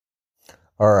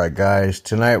All right, guys.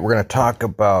 Tonight we're going to talk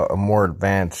about a more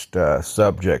advanced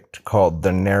subject called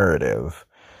the narrative.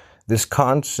 This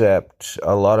concept,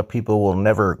 a lot of people will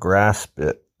never grasp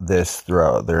this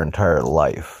throughout their entire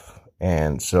life.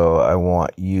 And so I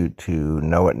want you to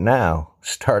know it now,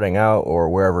 starting out or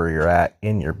wherever you're at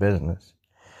in your business.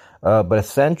 But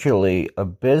essentially,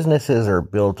 businesses are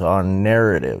built on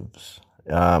narratives.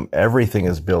 Everything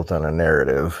is built on a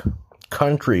narrative.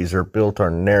 Countries are built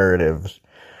on narratives.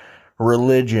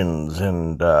 Religions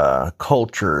and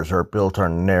cultures are built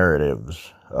on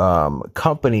narratives.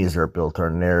 Companies are built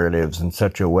on narratives in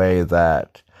such a way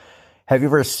that, have you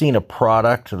ever seen a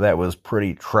product that was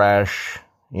pretty trash,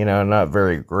 not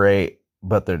very great,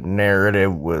 but the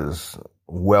narrative was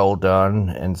well done,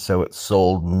 and so it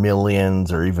sold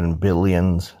millions or even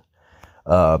billions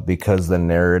because the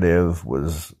narrative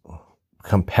was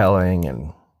compelling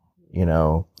and,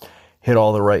 hit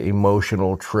all the right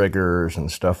emotional triggers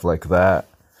and stuff like that.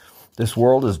 This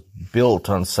world is built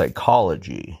on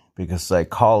psychology because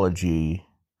psychology,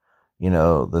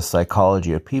 the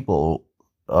psychology of people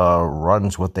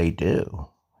runs what they do,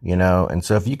 And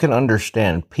so if you can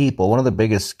understand people, one of the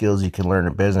biggest skills you can learn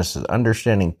in business is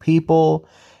understanding people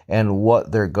and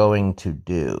what they're going to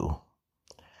do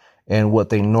and what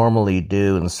they normally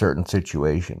do in certain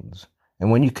situations.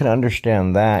 And when you can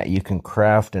understand that, you can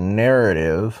craft a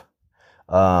narrative.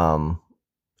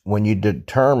 When you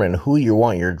determine who you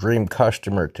want your dream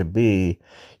customer to be,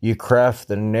 you craft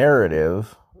the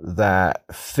narrative that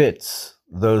fits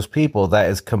those people, that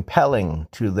is compelling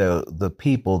to the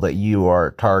people that you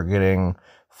are targeting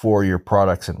for your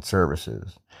products and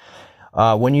services.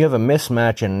 When you have a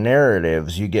mismatch in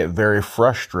narratives, you get very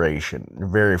frustrated,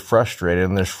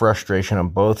 and there's frustration on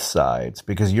both sides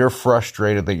because you're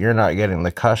frustrated that you're not getting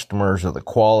the customers or the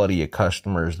quality of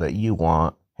customers that you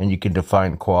want. And you can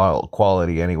define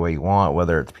quality any way you want,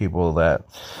 whether it's people that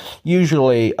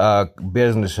usually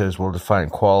businesses will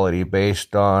define quality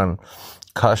based on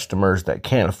customers that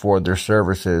can't afford their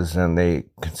services, and they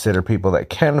consider people that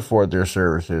can afford their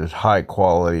services high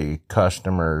quality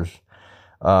customers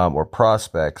or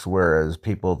prospects, whereas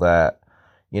people that,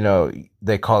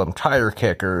 they call them tire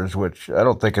kickers, which I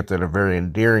don't think it's a very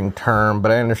endearing term,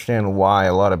 but I understand why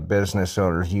a lot of business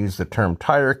owners use the term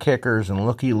tire kickers and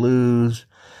looky-loos,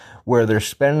 where they're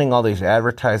spending all these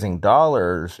advertising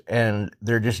dollars and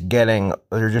they're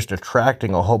just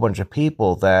attracting a whole bunch of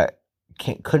people that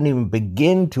couldn't even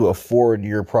begin to afford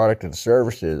your product and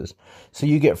services. So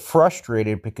you get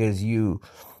frustrated because you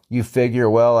figure,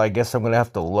 well, I guess I'm going to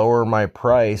have to lower my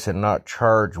price and not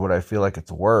charge what I feel like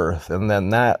it's worth. And then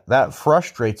that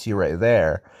frustrates you right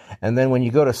there. And then when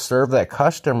you go to serve that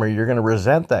customer, you're going to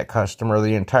resent that customer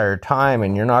the entire time,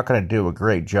 and you're not going to do a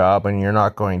great job, and you're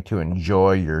not going to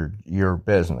enjoy your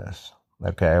business,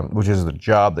 okay, which is the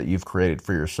job that you've created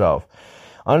for yourself.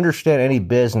 Understand any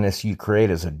business you create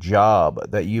as a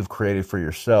job that you've created for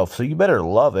yourself, so you better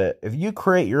love it. If you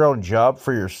create your own job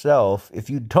for yourself, if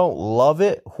you don't love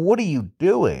it, what are you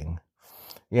doing?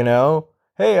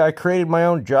 Hey, I created my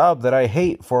own job that I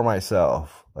hate for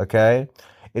myself, okay?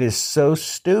 It is so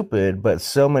stupid, but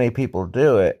so many people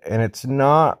do it, and it's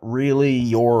not really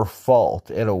your fault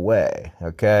in a way,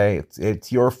 okay?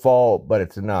 It's your fault, but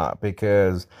it's not,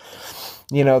 because,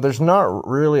 there's not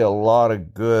really a lot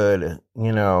of good,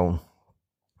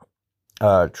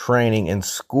 training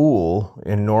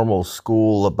in normal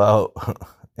school about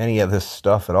any of this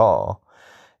stuff at all,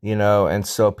 and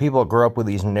so people grow up with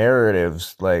these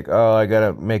narratives like, oh, I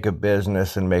gotta make a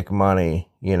business and make money,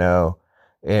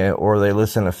 or they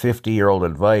listen to 50-year-old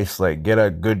advice like get a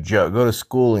good job, go to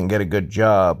school and get a good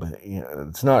job.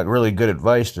 It's not really good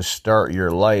advice to start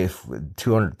your life with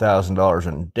 $200,000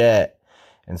 in debt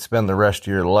and spend the rest of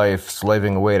your life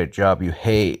slaving away at a job you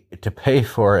hate to pay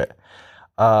for it.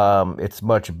 It's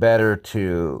much better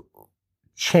to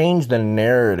change the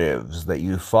narratives that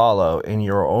you follow in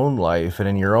your own life and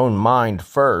in your own mind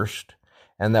first,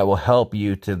 and that will help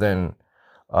you to then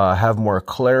have more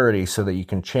clarity so that you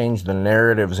can change the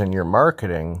narratives in your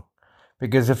marketing.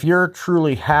 Because if you're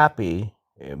truly happy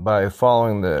by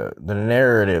following the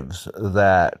narratives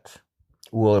that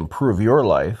will improve your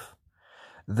life,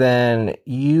 then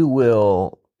you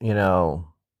will,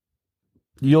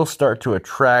 you'll start to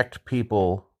attract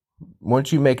people.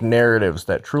 Once you make narratives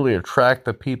that truly attract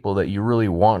the people that you really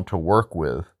want to work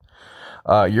with,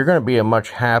 you're going to be a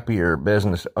much happier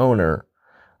business owner,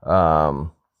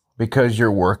 because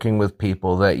you're working with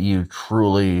people that you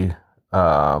truly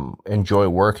enjoy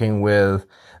working with.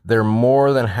 They're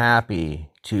more than happy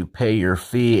to pay your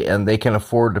fee, and they can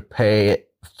afford to pay it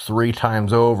 3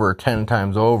 times over, 10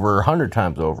 times over, 100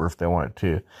 times over if they wanted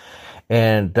to.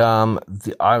 And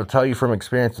I'll tell you from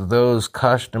experience, those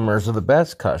customers are the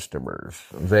best customers.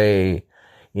 They,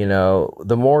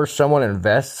 the more someone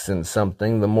invests in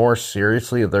something, the more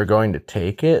seriously they're going to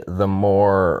take it, the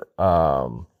more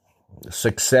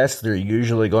success they're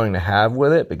usually going to have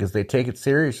with it because they take it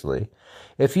seriously.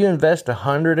 If you invest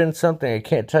 100 in something, I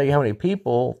can't tell you how many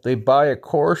people, they buy a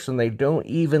course and they don't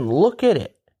even look at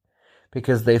it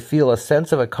because they feel a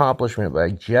sense of accomplishment by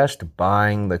just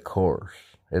buying the course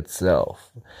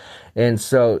itself. And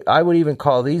so I would even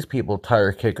call these people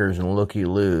tire kickers and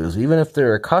looky-loos. Even if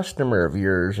they're a customer of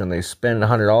yours and they spend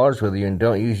 $100 with you and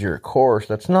don't use your course,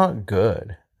 that's not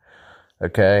good.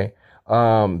 Okay?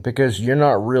 Because you're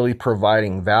not really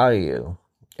providing value.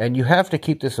 And you have to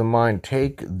keep this in mind.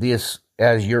 Take this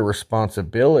as your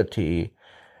responsibility,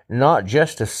 not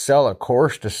just to sell a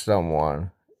course to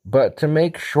someone, but to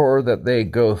make sure that they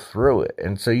go through it.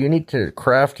 And so you need to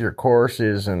craft your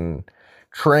courses and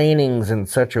trainings in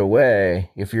such a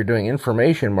way, if you're doing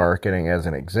information marketing as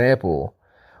an example,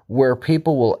 where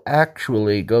people will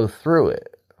actually go through it.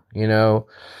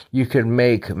 You could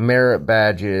make merit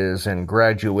badges and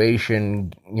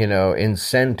graduation,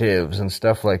 incentives and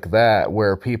stuff like that,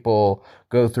 where people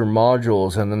go through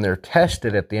modules and then they're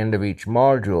tested at the end of each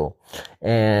module.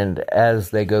 And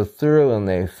as they go through and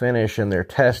they finish and they're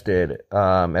tested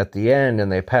at the end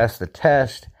and they pass the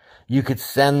test, you could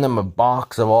send them a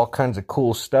box of all kinds of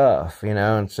cool stuff,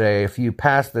 and say, if you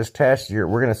pass this test, we're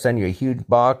going to send you a huge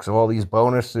box of all these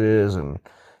bonuses and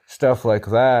stuff like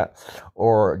that,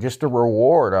 or just a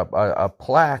reward, a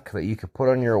plaque that you could put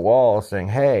on your wall saying,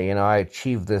 hey, I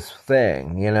achieved this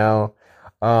thing,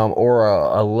 or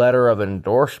a letter of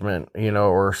endorsement,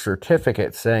 or a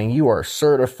certificate saying you are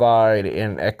certified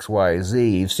in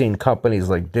XYZ. You've seen companies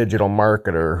like Digital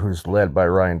Marketer, who's led by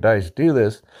Ryan Deiss, do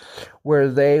this, where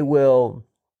they will,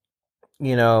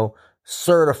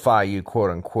 certify you,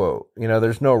 quote unquote.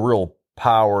 There's no real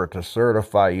power to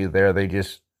certify you there. They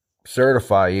just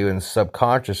certify you, and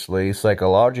subconsciously,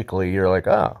 psychologically, you're like,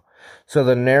 oh. So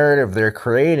the narrative they're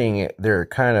creating, they're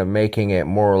kind of making it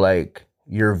more like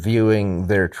you're viewing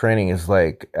their training as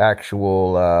like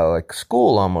actual, like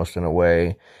school almost in a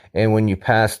way. And when you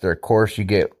pass their course, you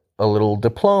get a little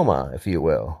diploma, if you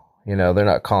will. They're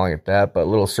not calling it that, but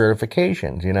little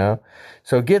certifications,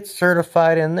 So get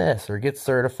certified in this or get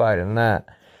certified in that.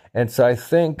 And so I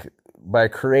think by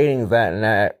creating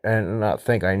that,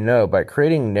 by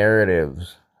creating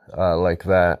narratives like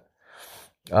that,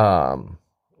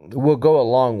 will go a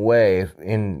long way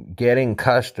in getting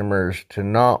customers to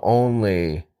not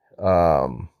only,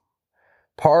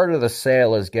 part of the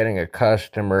sale is getting a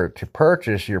customer to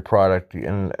purchase your product,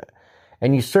 and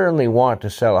you certainly want to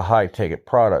sell a high ticket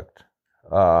product.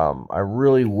 I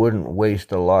really wouldn't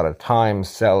waste a lot of time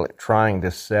trying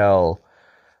to sell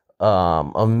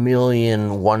 $1 million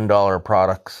 $1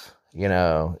 products.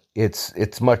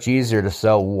 It's much easier to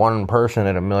sell one person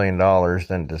at $1 million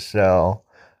than to sell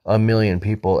 1 million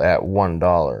people at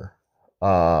 $1.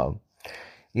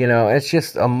 It's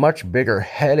just a much bigger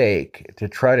headache to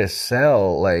try to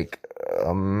sell like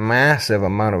a massive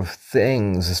amount of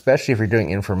things, especially if you're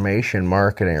doing information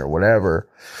marketing or whatever.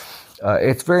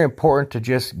 It's very important to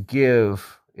just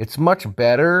give. It's much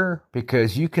better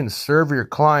because you can serve your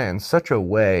clients such a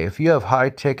way. If you have high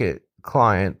ticket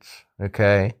clients,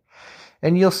 okay,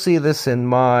 and you'll see this in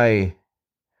my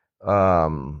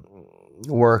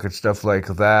work and stuff like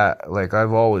that. Like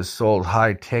I've always sold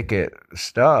high ticket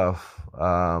stuff.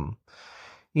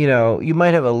 You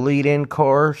might have a lead-in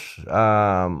course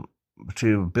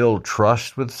to build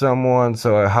trust with someone.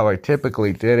 So how I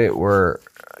typically did it were,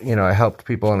 I helped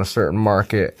people in a certain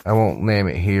market. I won't name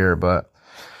it here, but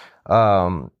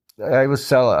I'd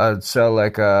sell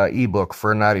like a ebook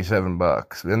for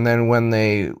 $97. And then when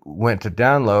they went to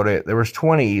download it, there was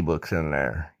 20 ebooks in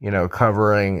there,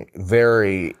 covering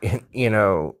very,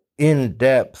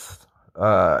 in-depth,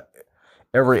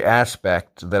 every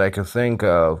aspect that I could think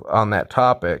of on that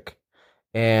topic.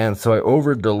 And so I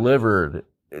over-delivered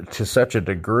to such a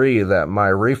degree that my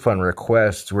refund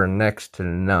requests were next to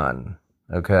none.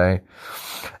 Okay.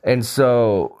 And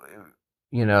so,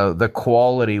 the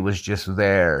quality was just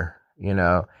there,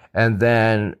 and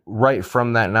then right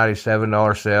from that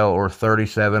 $97 sale or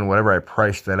 $37, whatever I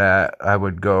priced it at, I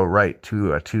would go right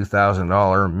to a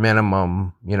 $2,000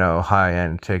 minimum,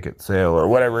 high-end ticket sale or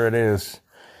whatever it is,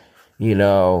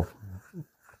 and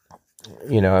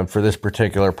for this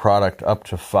particular product up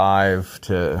to 5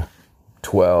 to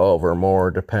 12 or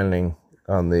more, depending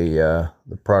on the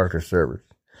product or service.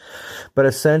 But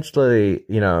essentially,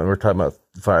 we're talking about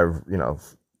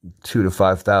 $2,000 to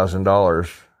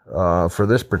 $5,000 for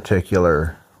this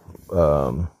particular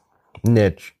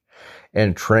niche.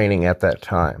 and training at that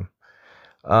time.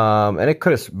 And it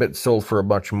could have been sold for a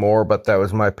bunch more, but that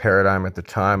was my paradigm at the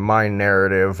time, my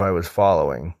narrative I was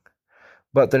following.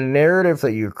 But the narrative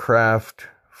that you craft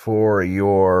for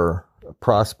your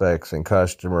prospects and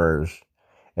customers,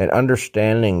 and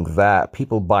understanding that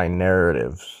people buy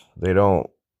narratives, they don't,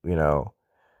 it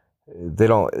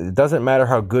doesn't matter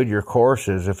how good your course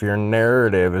is. If your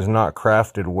narrative is not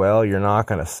crafted well, you're not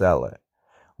going to sell it.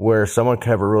 Where someone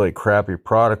can have a really crappy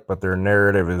product, but their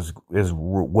narrative is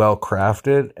well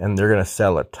crafted, and they're going to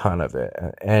sell a ton of it.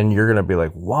 And you're going to be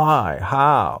like, why?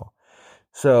 How?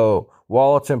 So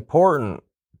while it's important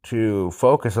to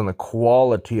focus on the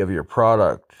quality of your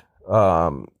product,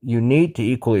 you need to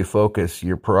equally focus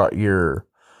once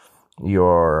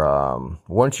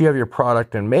you have your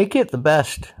product, and make it the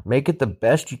best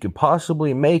you could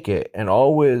possibly make it, and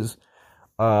always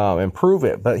improve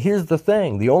it. But here's the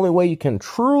thing, the only way you can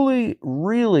truly,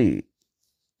 really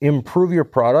improve your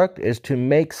product is to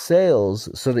make sales,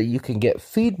 so that you can get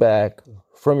feedback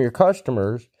from your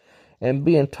customers and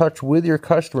be in touch with your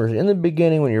customers. In the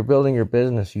beginning, when you're building your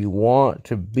business, you want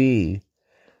to be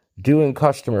doing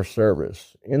customer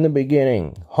service. In the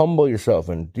beginning, humble yourself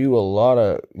and do a lot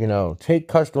of, take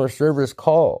customer service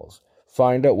calls,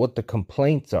 find out what the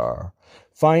complaints are,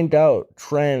 find out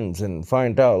trends, and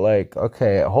find out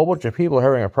okay, a whole bunch of people are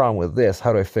having a problem with this.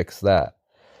 How do I fix that?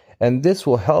 And this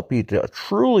will help you to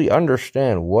truly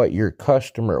understand what your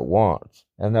customer wants.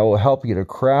 And that will help you to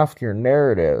craft your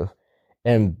narrative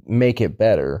and make it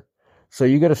better. So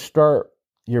you got to start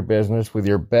your business with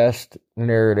your best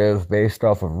narrative based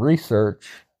off of research.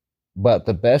 But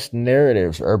the best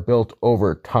narratives are built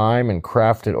over time and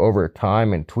crafted over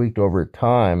time and tweaked over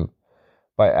time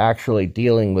by actually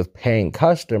dealing with paying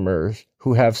customers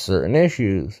who have certain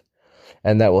issues.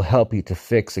 And that will help you to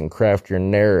fix and craft your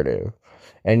narrative.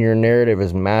 And your narrative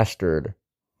is mastered.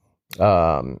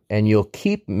 And you'll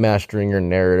keep mastering your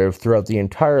narrative throughout the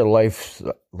entire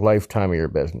lifetime of your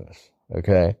business.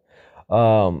 Okay.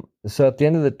 So at the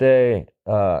end of the day,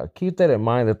 keep that in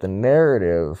mind, that the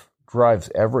narrative drives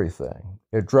everything.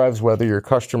 It drives whether your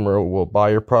customer will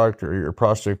buy your product or your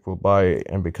prospect will buy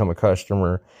and become a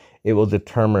customer. It will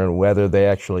determine whether they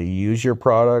actually use your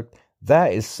product.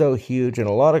 That is so huge, and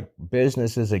a lot of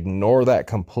businesses ignore that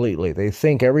completely. They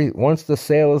think once the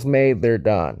sale is made, they're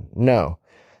done. No,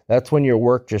 that's when your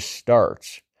work just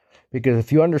starts. Because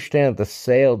if you understand that the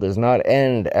sale does not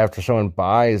end after someone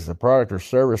buys the product or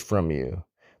service from you,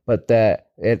 but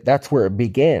that's where it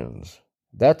begins.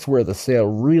 That's where the sale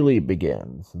really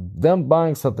begins. Them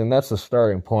buying something, that's the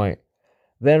starting point.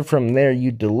 Then from there,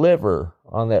 you deliver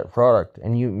on that product,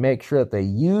 and you make sure that they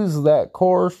use that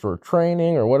course or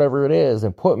training or whatever it is,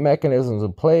 and put mechanisms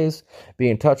in place, be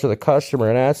in touch with the customer,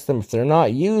 and ask them if they're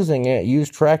not using it, use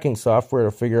tracking software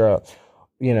to figure out,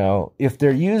 if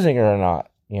they're using it or not.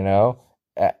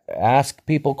 Ask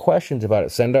people questions about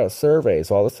it, send out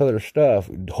surveys, all this other stuff,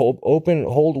 hold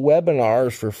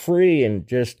webinars for free, and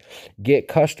just get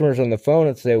customers on the phone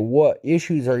and say, what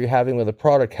issues are you having with the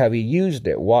product? Have you used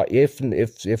it? What, if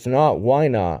not, why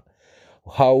not?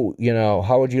 How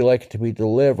would you like it to be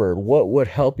delivered? What would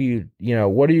help you,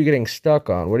 what are you getting stuck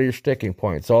on? What are your sticking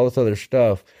points? All this other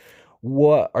stuff.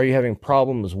 What are you having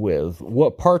problems with?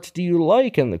 What parts do you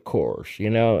like in the course?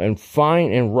 And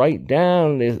find and write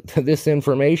down this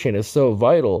information is so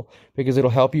vital, because it'll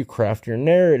help you craft your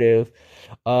narrative.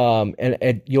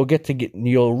 And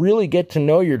you'll really get to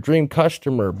know your dream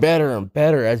customer better and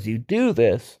better as you do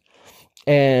this.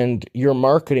 And your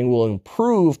marketing will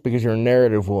improve because your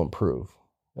narrative will improve.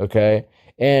 Okay.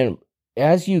 And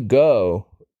as you go,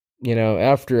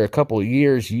 after a couple of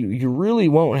years, you really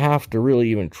won't have to really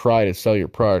even try to sell your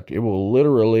product. It will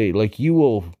literally,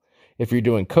 if you're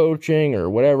doing coaching or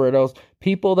whatever else,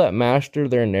 people that master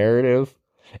their narrative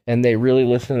and they really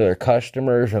listen to their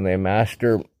customers and they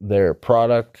master their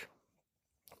product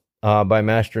by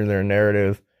mastering their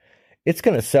narrative, it's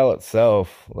going to sell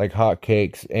itself like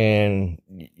hotcakes. And,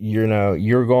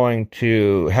 you're going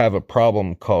to have a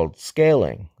problem called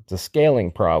scaling. It's a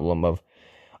scaling problem of,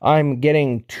 I'm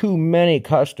getting too many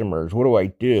customers. What do I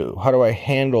do? How do I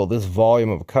handle this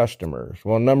volume of customers?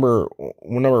 Well, number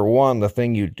one, the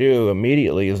thing you do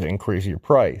immediately is increase your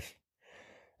price.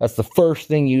 That's the first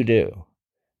thing you do.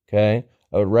 Okay?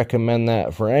 I would recommend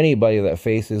that for anybody that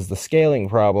faces the scaling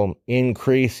problem.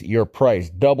 Increase your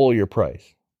price. Double your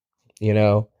price. And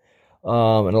a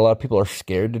lot of people are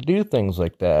scared to do things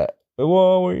like that.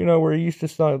 Well, we're used to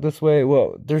selling it this way.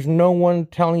 Well, there's no one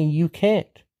telling you can't.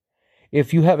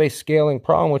 If you have a scaling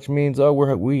problem, which means,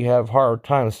 we have hard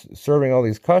times serving all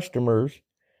these customers,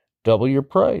 double your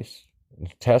price.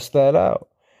 Test that out.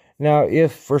 Now,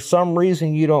 if for some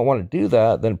reason you don't want to do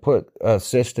that, then put a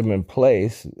system in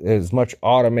place, as much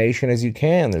automation as you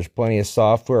can. There's plenty of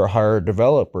software. Hire a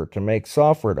developer to make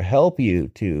software to help you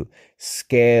to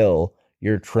scale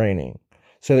your training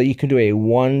so that you can do a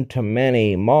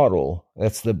one-to-many model.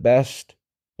 That's the best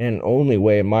and only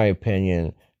way, in my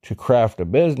opinion, to craft a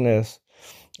business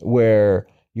where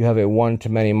you have a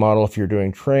one-to-many model if you're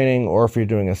doing training, or if you're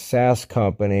doing a SaaS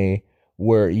company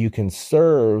where you can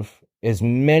serve as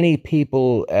many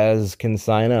people as can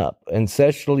sign up. And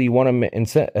essentially, you want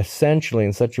to essentially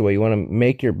in such a way you want to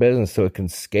make your business so it can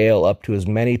scale up to as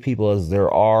many people as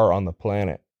there are on the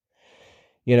planet.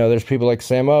 You know, there's people like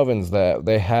Sam Ovens that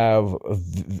they have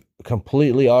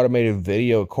completely automated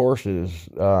video courses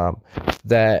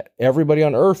that everybody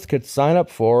on Earth could sign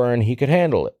up for, and he could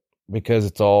handle it because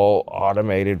it's all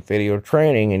automated video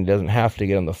training, and he doesn't have to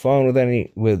get on the phone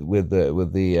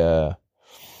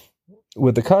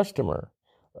with the customer.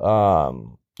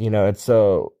 You know, it's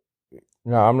so,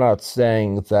 now I'm not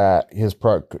saying that his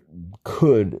product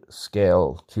could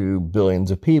scale to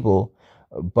billions of people,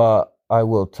 but I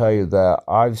will tell you that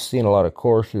I've seen a lot of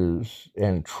courses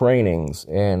and trainings,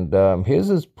 and his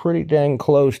is pretty dang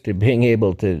close to being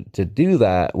able to do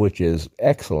that, which is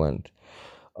excellent.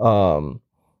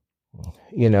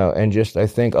 You know, and just, I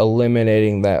think,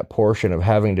 eliminating that portion of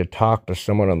having to talk to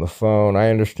someone on the phone. I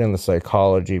understand the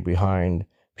psychology behind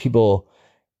people,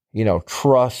 you know,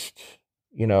 trust,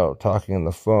 you know, talking on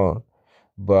the phone,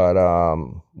 but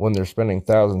when they're spending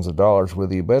thousands of dollars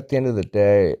with you. But at the end of the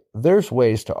day, there's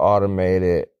ways to automate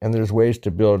it, and there's ways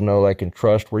to build know, like, and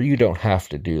trust where you don't have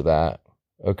to do that.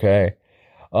 Okay.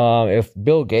 If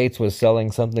Bill Gates was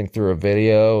selling something through a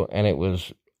video and it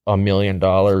was $1 million,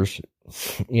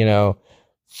 you know,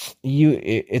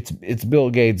 it's Bill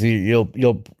Gates. You'll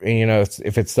you know,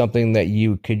 if it's something that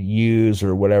you could use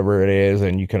or whatever it is,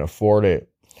 and you can afford it,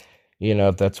 you know,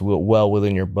 if that's well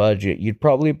within your budget, you'd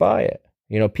probably buy it.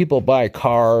 You know, people buy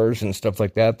cars and stuff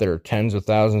like that are tens of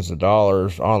thousands of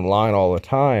dollars online all the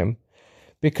time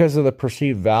because of the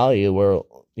perceived value. Where,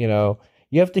 you know,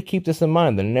 you have to keep this in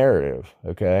mind, the narrative.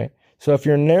 Okay. So if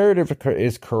your narrative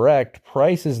is correct,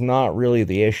 price is not really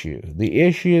the issue. The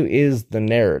issue is the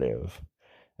narrative.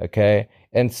 Okay.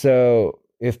 And so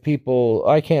if people,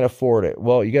 I can't afford it,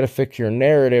 well, you got to fix your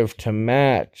narrative to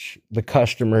match the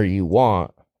customer you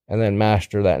want, and then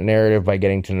master that narrative by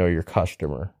getting to know your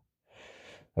customer.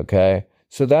 Okay.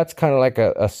 So that's kind of like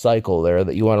a cycle there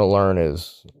that you want to learn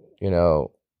is, you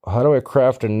know, how do I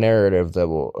craft a narrative that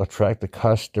will attract the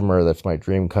customer that's my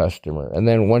dream customer? And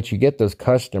then once you get those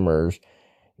customers,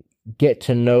 get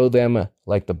to know them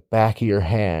like the back of your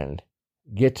hand.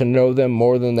 Get to know them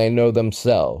more than they know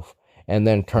themselves, and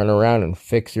then turn around and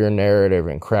fix your narrative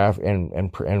and craft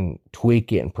and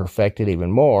tweak it and perfect it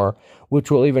even more, which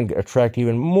will even attract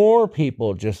even more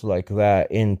people just like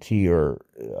that into your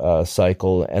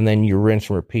cycle. And then you rinse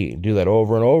and repeat. Do that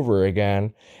over and over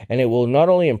again, and it will not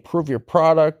only improve your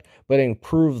product, but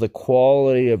improve the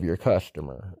quality of your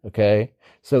customer. Okay?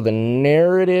 So the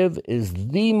narrative is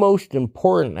the most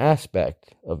important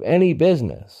aspect of any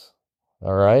business.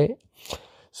 All right?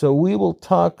 So we will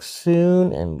talk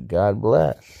soon, and God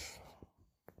bless.